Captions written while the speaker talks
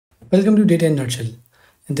Welcome to Data in Nutshell.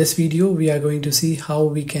 In this video, we are going to see how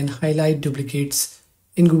we can highlight duplicates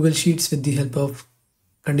in Google Sheets with the help of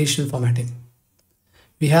conditional formatting.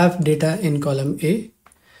 We have data in column A,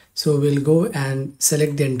 so we'll go and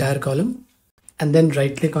select the entire column and then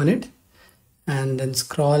right click on it and then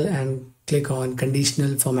scroll and click on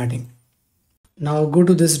conditional formatting. Now go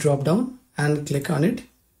to this drop down and click on it,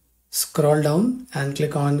 scroll down and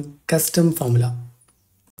click on custom formula.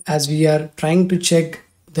 As we are trying to check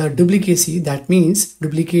the duplicacy, that means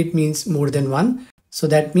duplicate means more than one. So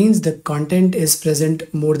that means the content is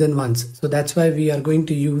present more than once. So that's why we are going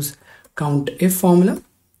to use COUNTIF formula.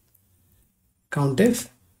 COUNTIF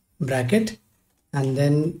bracket and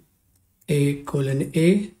then A:,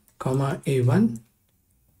 comma A1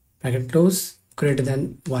 bracket close greater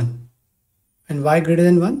than 1. And why greater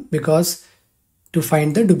than 1? Because to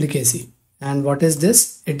find the duplicacy. And what is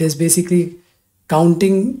this? It is basically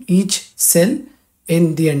counting each cell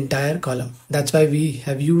in the entire column. That's why we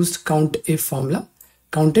have used COUNTIF formula.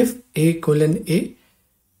 COUNTIF A:,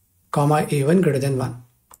 comma A1 greater than 1.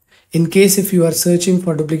 In case if you are searching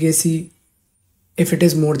for duplicacy, if it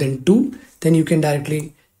is more than 2, then you can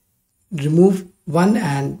directly remove 1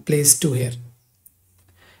 and place 2 here.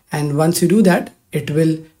 And once you do that, it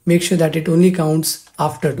will make sure that it only counts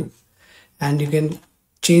after 2. And you can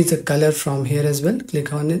change the color from here as well.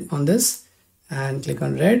 Click on it on this and click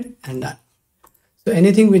on red and done. So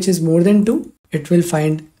anything which is more than 2, it will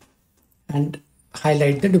find and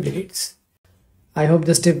highlight the duplicates. I hope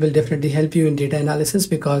this tip will definitely help you in data analysis,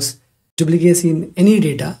 because duplicacy in any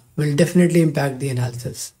data will definitely impact the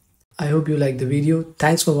analysis. I hope you like the video.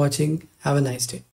 Thanks for watching. Have a nice day.